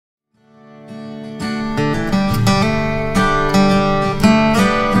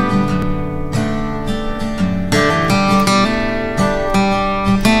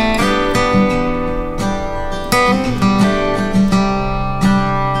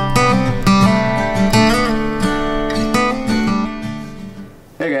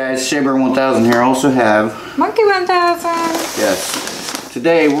Shaber 1000 here. I also have Monkey 1000. Yes.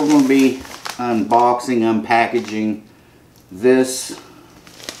 Today we're going to be unboxing, unpackaging this.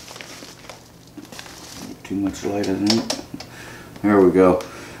 Too much light, I think. There we go.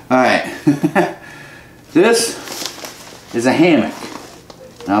 Alright. This is a hammock.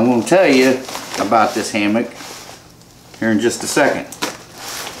 Now I'm going to tell you about this hammock here in just a second.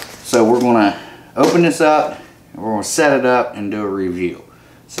 So we're going to open this up, and we're going to set it up and do a review.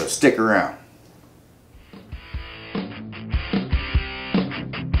 So stick around.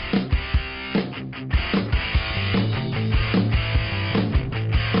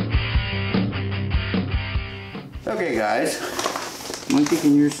 Okay guys, Monkey,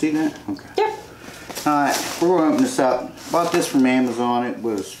 can you see that? Okay. Yep. Alright, we're going to open this up. Bought this from Amazon. It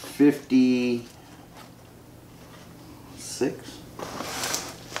was $56. Look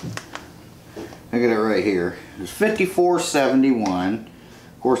at it right here. It was $54.71.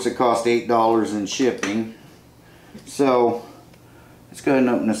 Of course, it cost $8 in shipping. So let's go ahead and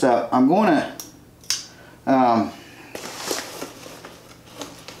open this up. I'm going to.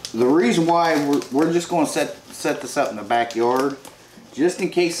 The reason why we're just going to set this up in the backyard, just in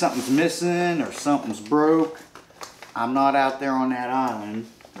case something's missing or something's broke. I'm not out there on that island.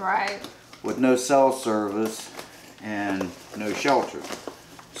 Right. With no cell service and no shelter.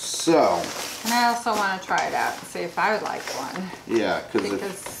 So. And I also want to try it out and see if I would like one. Yeah,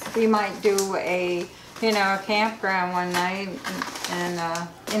 because we might do a campground one night and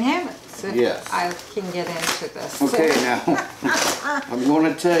in hammocks if yes. I can get into this. Okay, now I'm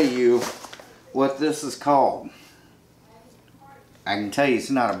going to tell you what this is called. I can tell you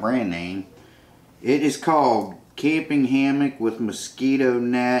it's not a brand name. It is called Camping Hammock with Mosquito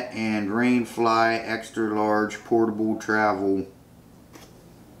Net and Rainfly Extra Large Portable Travel.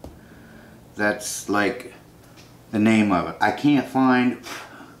 That's like the name of it. I can't find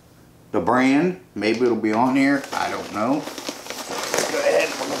the brand. Maybe it'll be on here. I don't know. Go ahead,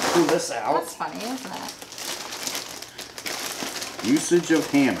 we're going to pull this out. That's funny, isn't it? Usage of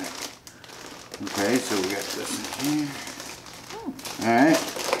hammock. Okay, so we got this in here. Alright.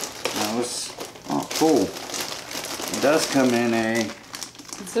 Now let's, oh cool. It does come in a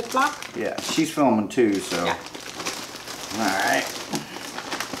Ziploc? Yeah, she's filming too, so. Yeah. Alright.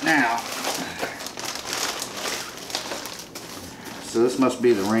 Now. So this must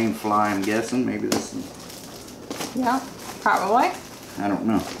be the Rainfly, I'm guessing. Maybe this is. Yeah, probably. I don't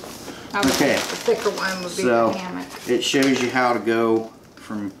know. Okay. The thicker one would be the hammock. It shows you how to go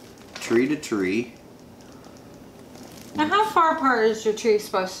from tree to tree. Now how far apart is your tree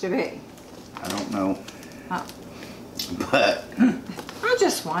supposed to be? I don't know. Oh. But I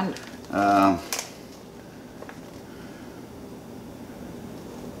just wonder. I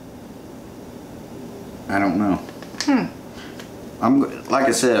don't know. Like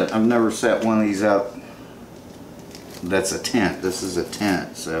I said, I've never set one of these up. That's a tent. This is a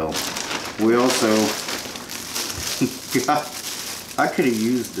tent. So we also I could have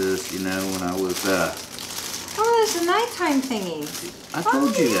used this, when I was oh, there's a nighttime thingy. I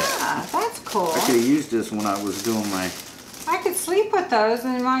told you that. Yeah, that's cool. I could have used this when I was doing my. I could sleep with those,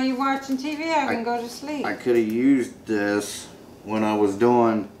 and while you're watching TV, I can go to sleep. I could have used this when I was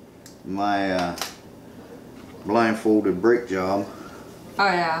doing my blindfolded brick job. Oh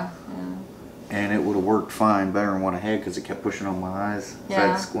yeah. And it would have worked fine, better than what I had, because it kept pushing on my eyes. Yeah. So I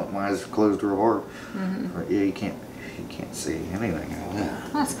had to squint my eyes closed real hard. But yeah, you can't see anything out of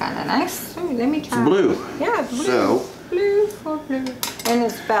that. That's kind of nice. Ooh, let me try. It's blue. Yeah, it's blue. So blue for blue. And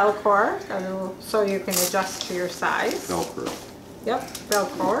it's Velcro, so you can adjust to your size. Velcro. Yep,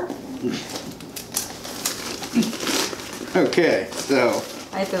 Velcro. Okay, so.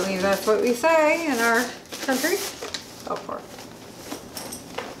 I believe that's what we say in our country. Velcro.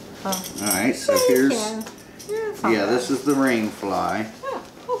 Oh. Alright, so here's. Yeah, this is the Rainfly. Oh,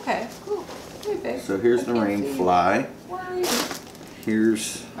 okay, cool. Hey, so here's the Rainfly. Where are you?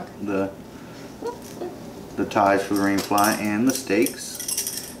 Here's the ties for the Rainfly and the stakes.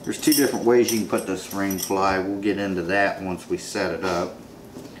 There's two different ways you can put this Rainfly. We'll get into that once we set it up.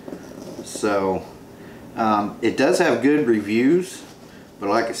 So it does have good reviews, but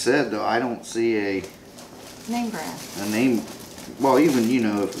like I said though, I don't see a name brand. A name. Well, even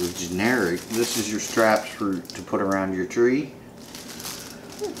if it was generic, this is your straps to put around your tree.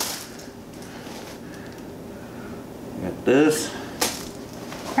 Got this.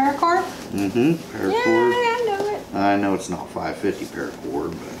 Paracord? Paracord. Yeah, I know it. I know it's not $5.50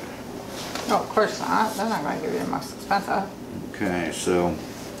 paracord, but. Oh, of course not. They're not going to give you the most expensive. Okay, so.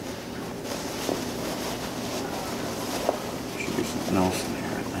 Should be something else in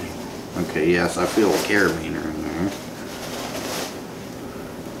there, I think. Okay, yes, I feel a carabiner in there.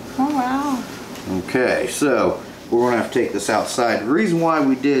 Oh Okay, so we're gonna have to take this outside. The reason why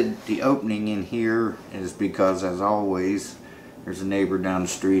we did the opening in here is because, as always, there's a neighbor down the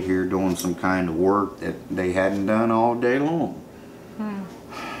street here doing some kind of work that they hadn't done all day long.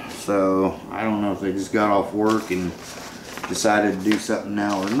 So I don't know if they just got off work and decided to do something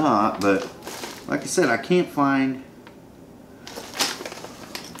now or not, but like I said, I can't find.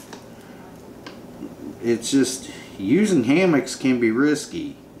 It's just, using hammocks can be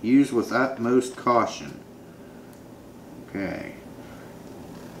risky. Use with utmost caution. Okay.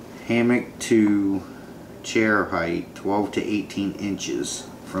 Hammock to chair height, 12 to 18 inches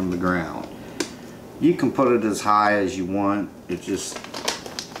from the ground. You can put it as high as you want. It's just,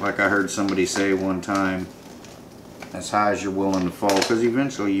 like I heard somebody say one time, as high as you're willing to fall, because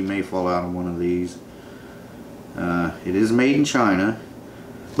eventually you may fall out of one of these. It is made in China,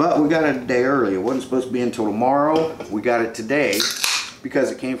 but we got it a day early. It wasn't supposed to be until tomorrow. We got it today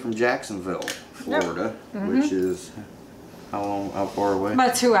because it came from Jacksonville, Florida, which is how far away?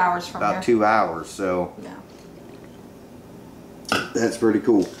 About 2 hours from here. About 2 hours, so yeah, that's pretty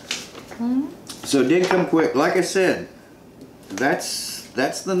cool. So it did come quick. Like I said, that's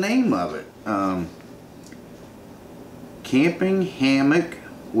the name of it. Camping hammock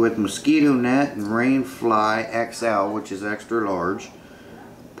with mosquito net and rain fly XL, which is extra large.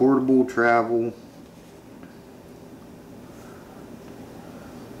 Portable travel.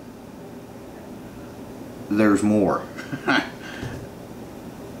 There's more.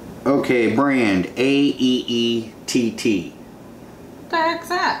 Okay, brand AEETT. What the heck's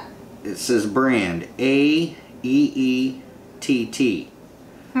that? It says brand AEETT.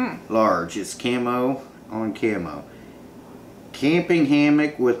 Large. It's camo on camo. Camping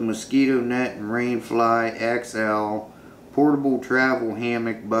hammock with mosquito net and rain fly XL. Portable travel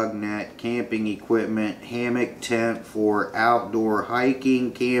hammock, bug net, camping equipment, hammock tent for outdoor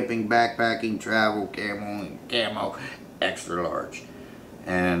hiking, camping, backpacking, travel, camo, extra large.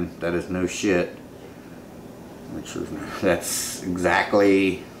 And that is no shit. That's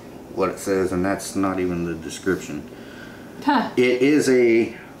exactly what it says, and that's not even the description. It is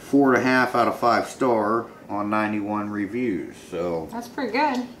a 4.5 out of 5 star on 91 reviews, so That's pretty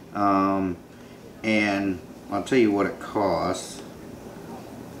good. and I'll tell you what it costs.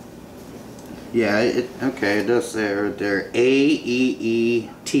 Yeah, okay, it does say right there,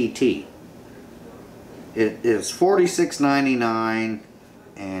 AEETT. It is $46.99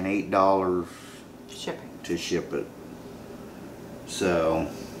 and $8 Shipping. to ship it. So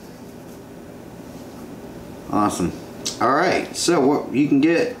awesome. All right, so what you can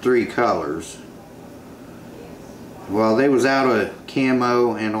get 3 colors. Well, they was out of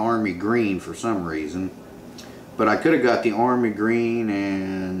camo and army green for some reason. But I could have got the army green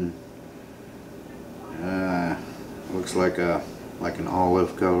and looks like an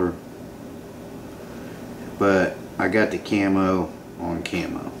olive color. But I got the camo on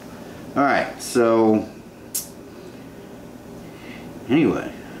camo. Alright, so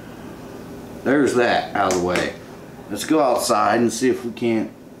anyway, there's that out of the way. Let's go outside and see if we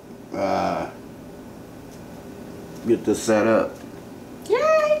can't get this set up.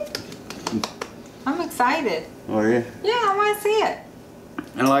 Yay! I'm excited. Oh yeah? Yeah, I want to see it.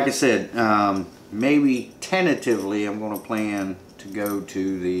 And like I said, maybe tentatively I'm going to plan to go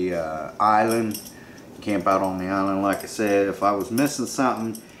to the island, camp out on the island. Like I said, if I was missing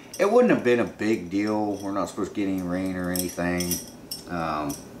something, it wouldn't have been a big deal. We're not supposed to get any rain or anything.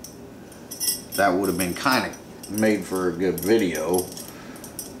 That would have been kind of made for a good video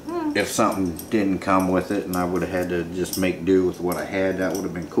if something didn't come with it and I would have had to just make do with what I had. That would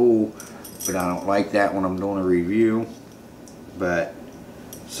have been cool, but I don't like that when I'm doing a review. But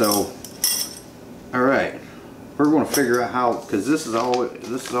so alright, we're going to figure out how, because this is all it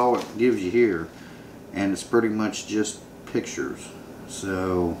gives you here, and it's pretty much just pictures.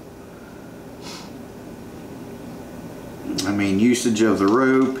 So I mean, usage of the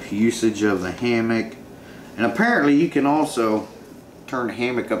rope, usage of the hammock, and apparently you can also turn the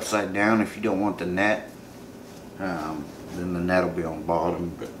hammock upside down if you don't want the net. Then the net will be on the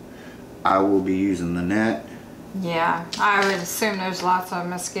bottom, but I will be using the net. Yeah, I would assume there's lots of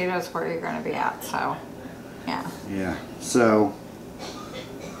mosquitoes where you're going to be at, so yeah. Yeah, so.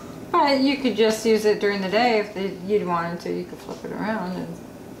 But you could just use it during the day if you'd wanted to. You could flip it around and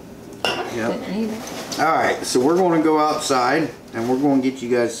didn't need it. Alright, so we're going to go outside and we're going to get you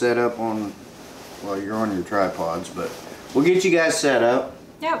guys set up on, well, you're on your tripods, but we'll get you guys set up.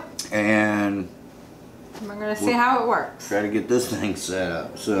 Yep. And we're going to see how it works. Try to get this thing set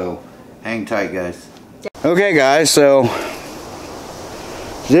up. So hang tight, guys. Yep. Okay, guys, so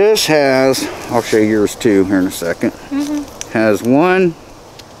this has, I'll show you yours too here in a second. Has 1,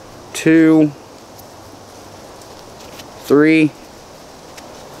 2, 3,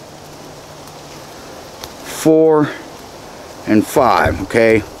 4, and 5.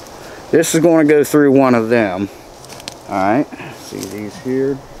 Okay, this is going to go through one of them. All right, see these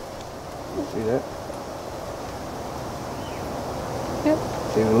here. See that? Yep.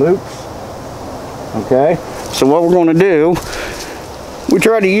 See the loops? Okay, so what we're going to do, we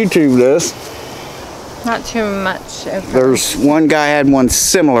tried to YouTube this. Not too much. There's one guy had one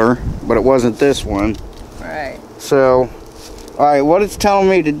similar, but it wasn't this one. Right. So, all right, what it's telling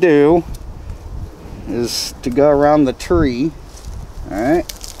me to do is to go around the tree. All right.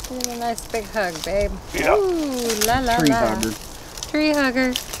 Give it a nice big hug, babe. Yep. Ooh, la la Tree la. hugger. Tree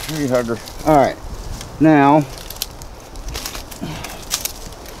hugger. Tree hugger. All right. Now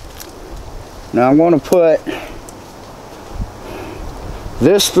I'm going to put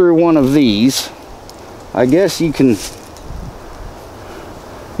this through one of these. I guess you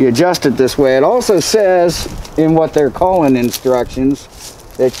adjust it this way. It also says in what they're calling instructions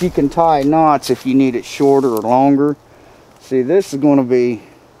that you can tie knots if you need it shorter or longer. See, this is going to be,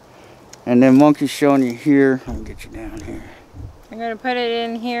 and then Monkey's showing you here. I'll get you down here. I'm going to put it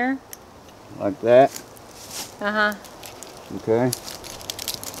in here. Like that. Uh-huh. Okay.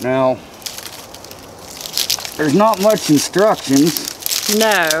 Now, there's not much instructions.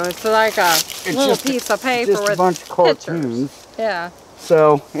 No, it's like a little just piece of paper just with a bunch of cartoons. pictures. Yeah.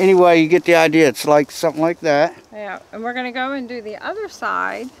 So anyway, you get the idea. It's like something like that. Yeah, and we're going to go and do the other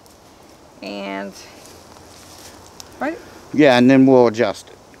side. And, right? Yeah, and then we'll adjust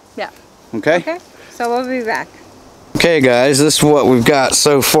it. Yeah. Okay? Okay, so we'll be back. Okay guys, this is what we've got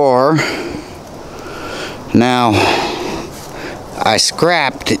so far. Now, I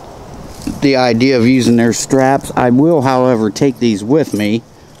scrapped the idea of using their straps. I will, however, take these with me,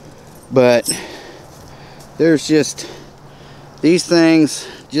 but there's just, these things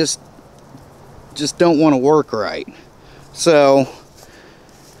just don't want to work right. So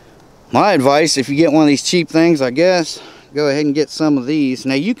my advice, if you get one of these cheap things, I guess, go ahead and get some of these.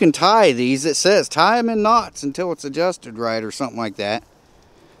 Now you can tie these. It says tie them in knots until it's adjusted right or something like that.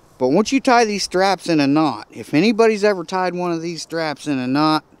 But once you tie these straps in a knot, if anybody's ever tied one of these straps in a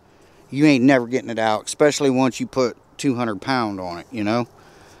knot, you ain't never getting it out, especially once you put 200 pound on it, you know.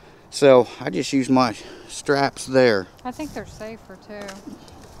 So I just use my straps there. I think they're safer too.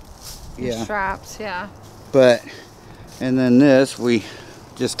 Yeah. The straps, yeah. But, and then this we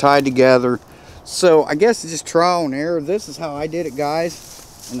just tied together. So I guess it's just trial and error. This is how I did it,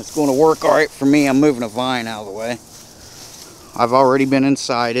 guys, and it's going to work all right for me. I'm moving a vine out of the way. I've already been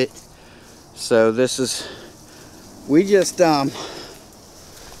inside it. So this is, we just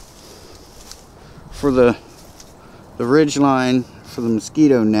for the ridge line for the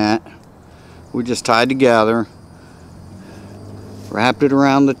mosquito net, we just tied together, wrapped it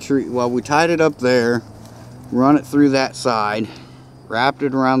around the tree. Well, we tied it up there, run it through that side, wrapped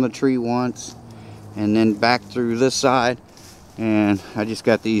it around the tree once, and then back through this side. And I just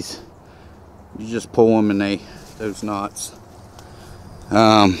got these, you just pull them and those knots.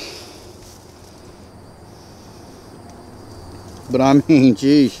 But I mean,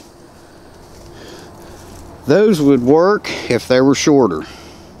 geez, those would work if they were shorter,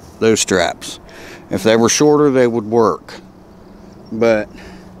 those straps. If they were shorter, they would work. But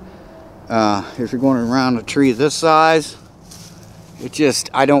if you're going around a tree this size, it just,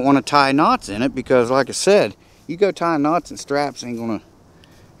 I don't want to tie knots in it, because like I said, you go tie knots and straps ain't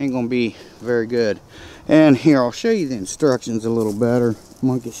gonna be very good. And here, I'll show you the instructions a little better.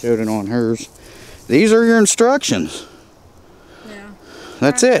 Monkey showed it on hers. These are your instructions. Yeah.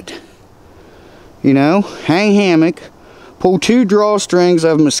 That's it. You know, hang hammock, pull 2 drawstrings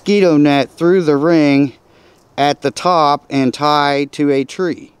of mosquito net through the ring at the top and tie to a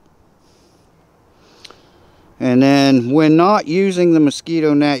tree. And then when not using the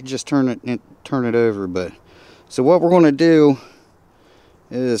mosquito net, just turn it over. But so what we're going to do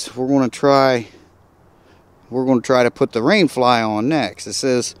is we're going to try to put the rain fly on next. It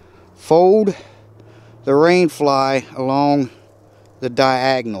says fold the rain fly along the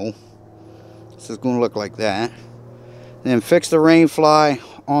diagonal. This is going to look like that. Then fix the rain fly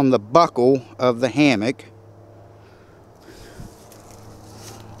on the buckle of the hammock.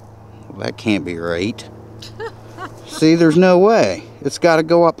 Well, that can't be right. See, there's no way. It's got to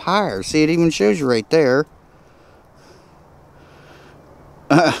go up higher. See, it even shows you right there.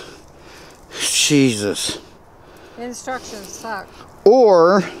 Jesus. The instructions suck.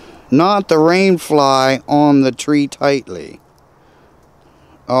 Or knot the rain fly on the tree tightly.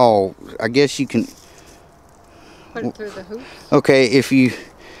 Oh, I guess you can Put it through the hoops. Okay, if you're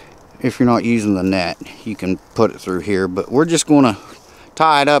not using the net, you can put it through here, but we're just going to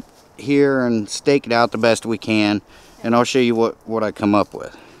tie it up here and stake it out the best we can, and I'll show you what I come up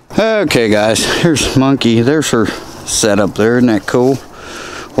with. Okay guys, here's Monkey. There's her setup there. Isn't that cool?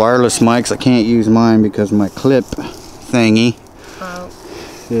 Wireless mics. I can't use mine because my clip thingy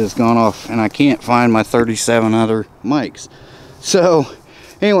has gone off and I can't find my 37 other mics. So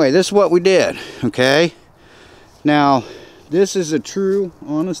anyway, this is what we did. Okay, now this is a true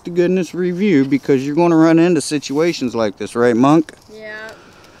honest to goodness review because you're going to run into situations like this, right Monk? Yeah.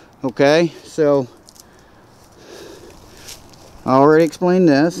 Okay, so I already explained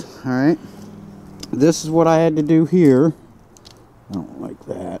this. All right, this is what I had to do here. I don't like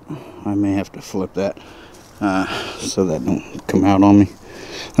that. I may have to flip that so that don't come out on me.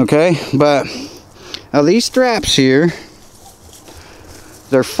 Okay, but now these straps here,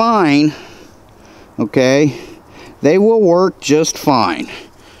 they're fine. Okay, they will work just fine.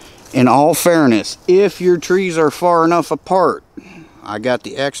 In all fairness, if your trees are far enough apart. I got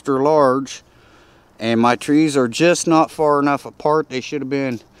the extra large and my trees are just not far enough apart. They should have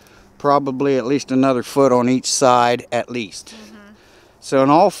been probably at least another foot on each side at least. So in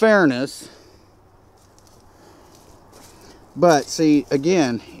all fairness, but see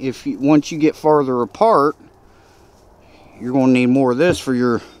again, if you, once you get farther apart, you're going to need more of this for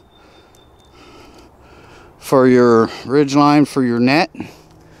your ridge line for your net,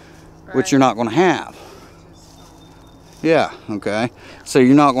 which you're not going to have. Yeah, okay. So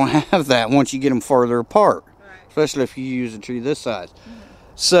you're not going to have that once you get them farther apart, especially if you use a tree this size.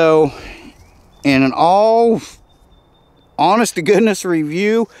 So in an all honest to goodness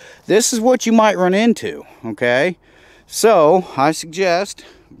review, this is what you might run into. Okay, so I suggest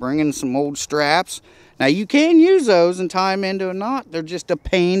bringing some old straps. Now you can use those and tie them into a knot. They're just a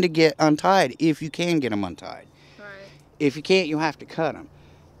pain to get untied if you can get them untied. If you can't, you have to cut them.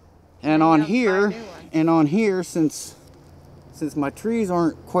 And on here, since my trees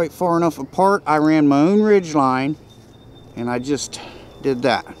aren't quite far enough apart, I ran my own ridge line and I just did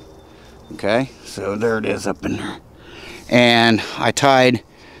that. Okay, so there it is up in there. And I tied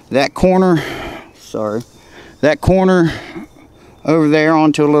that corner, that corner over there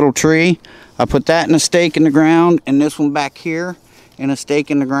onto a little tree. I put that in a stake in the ground and this one back here in a stake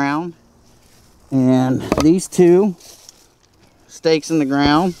in the ground. And these two stakes in the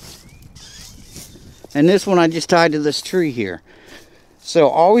ground. And this one I just tied to this tree here. So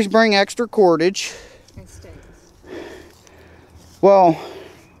always bring extra cordage. And stakes. Well,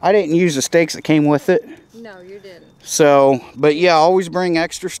 I didn't use the stakes that came with it. No, you didn't. So, but yeah, always bring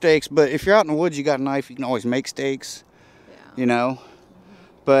extra stakes. But if you're out in the woods, you got a knife, you can always make stakes. Yeah. You know.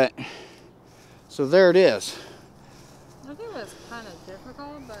 But, so there it is. I think it was kind of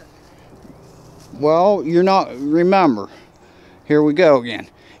difficult, but. Well, you're not, remember, here we go again.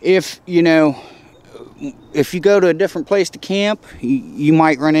 If, you know, if you go to a different place to camp, you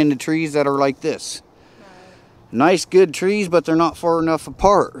might run into trees that are like this. Nice, good trees, but they're not far enough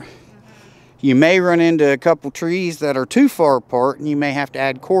apart. You may run into a couple trees that are too far apart and you may have to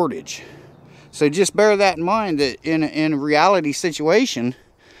add cordage. So just bear that in mind, that in a reality situation,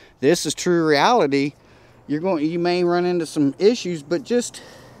 this is true reality, you may run into some issues, but just,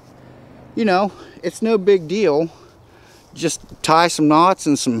 you know, it's no big deal. Just tie some knots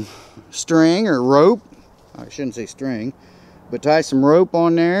and some string or rope. I shouldn't say string, but tie some rope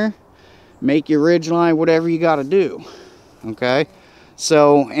on there, make your ridge line, whatever you got to do. Okay,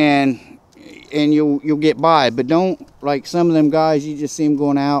 so and you'll get by, but don't, like some of them guys, you just see them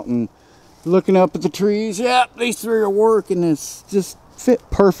going out and looking up at the trees. Yeah, these three are working. It's just fit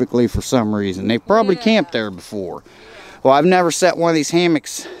perfectly for some reason. They probably camped there before. Well, I've never set one of these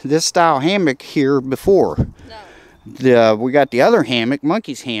hammocks, this style hammock here before. No. We got the other hammock,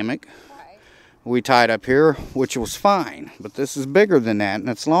 Monkey's hammock. We tied up here, which was fine, but this is bigger than that and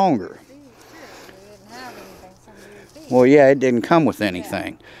it's longer. Well, yeah, it didn't come with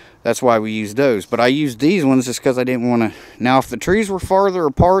anything. That's why we used those. But I used these ones just because I didn't want to. Now, if the trees were farther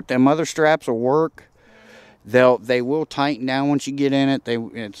apart, them other straps will work. They will tighten down once you get in it.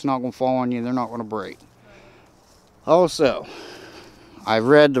 It's not going to fall on you. They're not going to break. Also, I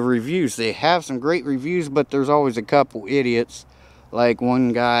read the reviews. They have some great reviews, but there's always a couple idiots. Like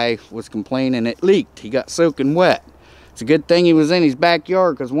one guy was complaining it leaked. He got soaking wet. It's a good thing he was in his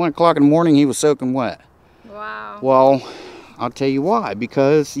backyard, because 1 o'clock in the morning he was soaking wet. Wow. Well, I'll tell you why.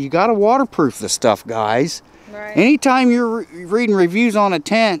 Because you got to waterproof this stuff, guys. Right. Anytime you're reading reviews on a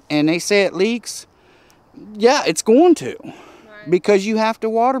tent and they say it leaks, yeah, it's going to. Right. Because you have to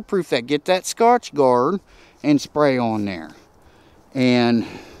waterproof that. Get that Scotch Guard and spray on there. And,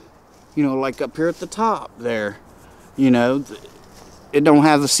 you know, like up here at the top there, you know, it don't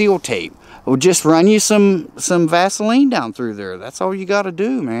have the seal tape. Well, just run you some Vaseline down through there. That's all you got to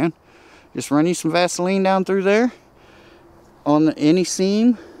do, man. Just run you some Vaseline down through there. on any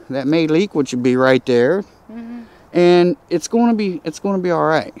seam that may leak, which would be right there. And it's going to be all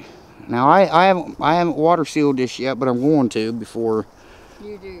right. Now I haven't water sealed this yet, but I'm going to before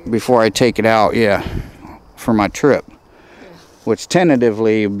I take it out. Yeah, for my trip, which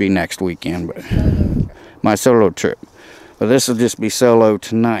tentatively will be next weekend, but my solo trip. But this will just be solo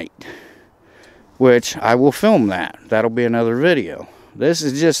tonight, which I will film that. That'll be another video. This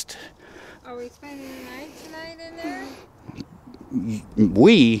is just. Are we spending the night tonight in there?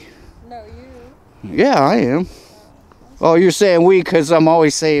 We. No, you. Yeah, I am. Oh, you're saying we because I'm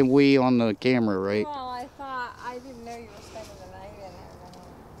always saying we on the camera, right? Well, I didn't know you were spending the night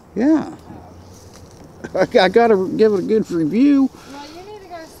in there. Yeah. I gotta give it a good review. Well, you need to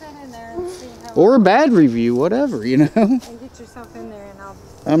go sit in there and see how. Or a bad review, whatever, you know. And get yourself in there, and I'll.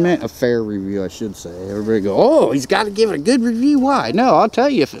 I meant a fair review, I should say. Everybody go, oh, he's got to give it a good review. Why? No, I'll tell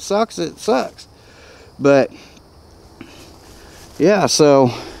you, if it sucks, it sucks. But yeah, so.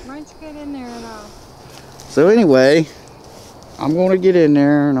 Why don't you get in there and I'll. So anyway. I'm going to get in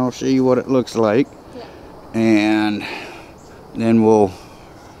there and I'll show you what it looks like. Yeah. And then we'll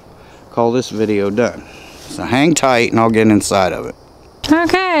call this video done. So hang tight and I'll get inside of it.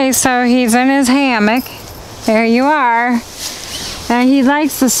 Okay, so he's in his hammock. There you are. And he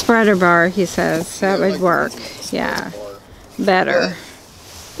likes the spreader bar, he says. That would work. Yeah. Better.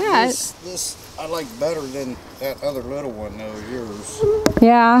 But this I like better than that other little one though, yours.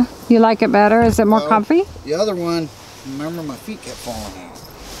 Yeah, you like it better? Is it more comfy? The other one, remember my feet kept falling out.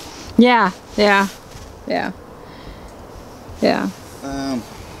 Yeah.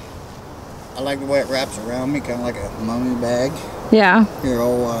 I like the way it wraps around me, kind of like a mummy bag. Yeah. Here,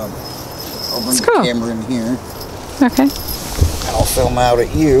 I'll bring the camera in here. Okay. And I'll film out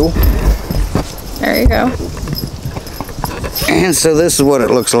at you. There you go. And so this is what it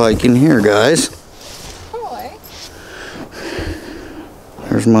looks like in here, guys. Cool, eh?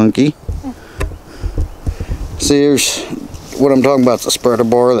 There's Monkey. See, here's what I'm talking about, the spreader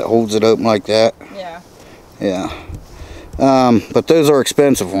bar that holds it open like that. Yeah. Yeah. But those are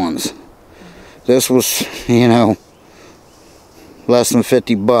expensive ones. This was, you know, less than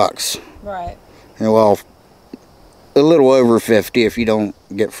 50 bucks. Right. And well, a little over 50 if you don't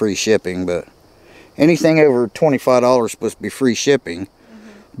get free shipping, but anything over $25 is supposed to be free shipping.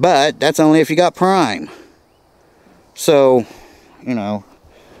 But that's only if you got Prime. So, you know,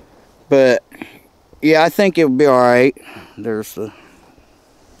 but yeah, I think it'll be alright. There's the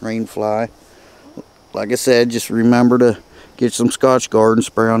rain fly. Like I said, just remember to get some Scotch Guard and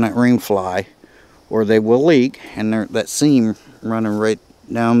spray on that rain fly, or they will leak. And that seam running right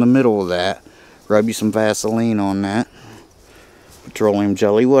down the middle of that, rub you some Vaseline on that, petroleum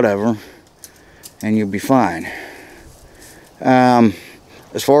jelly, whatever, and you'll be fine. As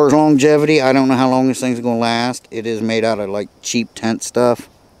far as longevity, I don't know how long this thing's gonna last. It is made out of like cheap tent stuff,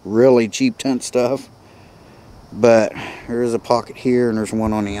 really cheap tent stuff. But there is a pocket here, and there's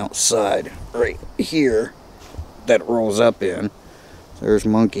one on the outside right here that rolls up in. There's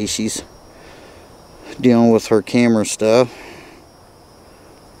Monkey. She's dealing with her camera stuff.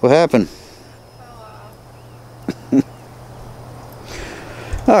 What happened?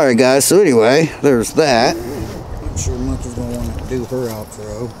 Alright guys, so anyway, there's that. I'm sure Monkey's going to want to do her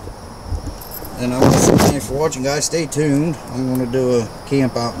outro. And I want to say thanks for watching, guys. Stay tuned. I'm going to do a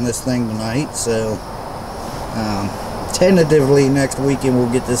camp out in this thing tonight. So tentatively next weekend we'll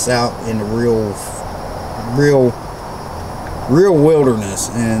get this out in the real wilderness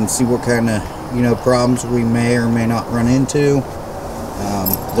and see what kind of, you know, problems we may or may not run into.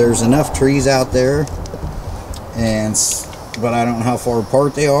 There's enough trees out there, but I don't know how far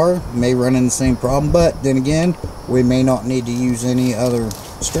apart they are. May run into the same problem, but then again, we may not need to use any other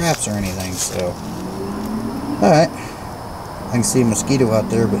straps or anything. So alright, I can see a mosquito out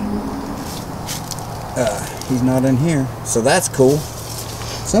there, but he's not in here, so that's cool.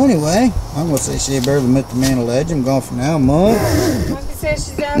 So anyway, I'm gonna say she better than met the man of ledge. I'm gone for now, Mom. Monkey says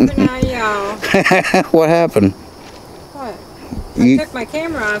she's out for now, y'all. What happened? What? I took my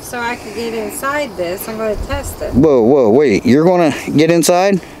camera off so I could get inside this. I'm going to test it. Whoa, wait. You're going to get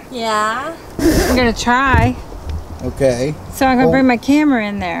inside? Yeah. I'm going to try. Okay. So I'm going to bring my camera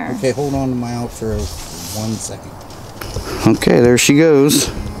in there. Okay, hold on to my outro for 1 second. Okay, there she goes.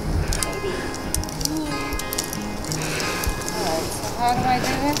 Alright, so how do I do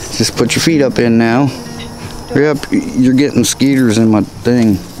this? Just put your feet up in now. Hurry up, you're getting skeeters in my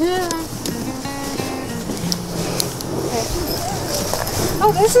thing. Yeah.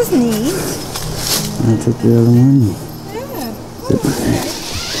 Oh, this is neat. I took the other one. Yeah. Okay.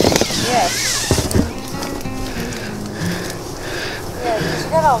 Yes. Yeah, 'cause you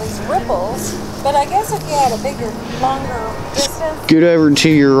got all these ripples. But I guess if you had a bigger, longer distance. Get over to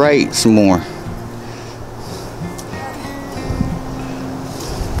your right some more.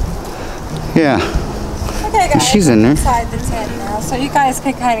 Yeah. Okay, guys. She's in there. Inside the tent now, so you guys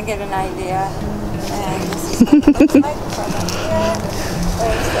can kind of get an idea. And this is what it looks like from up here.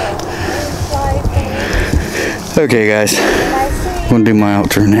 There's the fly thing. Okay, guys. I'm gonna do my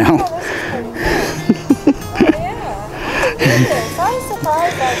outro now. Oh, this is pretty cool. Oh, yeah. I did this. I was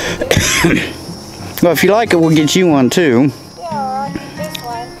surprised I could do this. Well, if you like it, we'll get you one too. Yeah, or I'll get this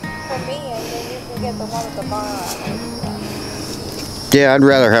one for me, and then you can get the one with the bar on it. Yeah, I'd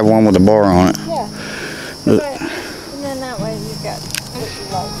rather have one with a bar on it. Yeah. And then that way you've got what you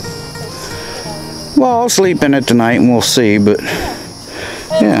like. Well, I'll sleep in it tonight and we'll see, but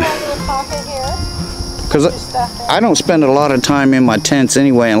yeah. Because I don't spend a lot of time in my tents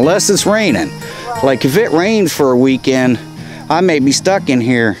anyway, unless it's raining. Right. Like if it rains for a weekend, I may be stuck in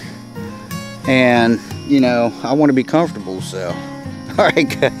here. And, you know, I want to be comfortable, so. Alright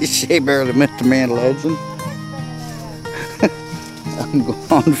guys, Shea Bear, the Myth, the Man, Legend. I'm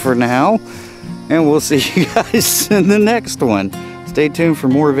gone for now. And we'll see you guys in the next one. Stay tuned for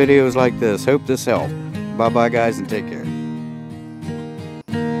more videos like this. Hope this helped. Bye-bye guys and take care.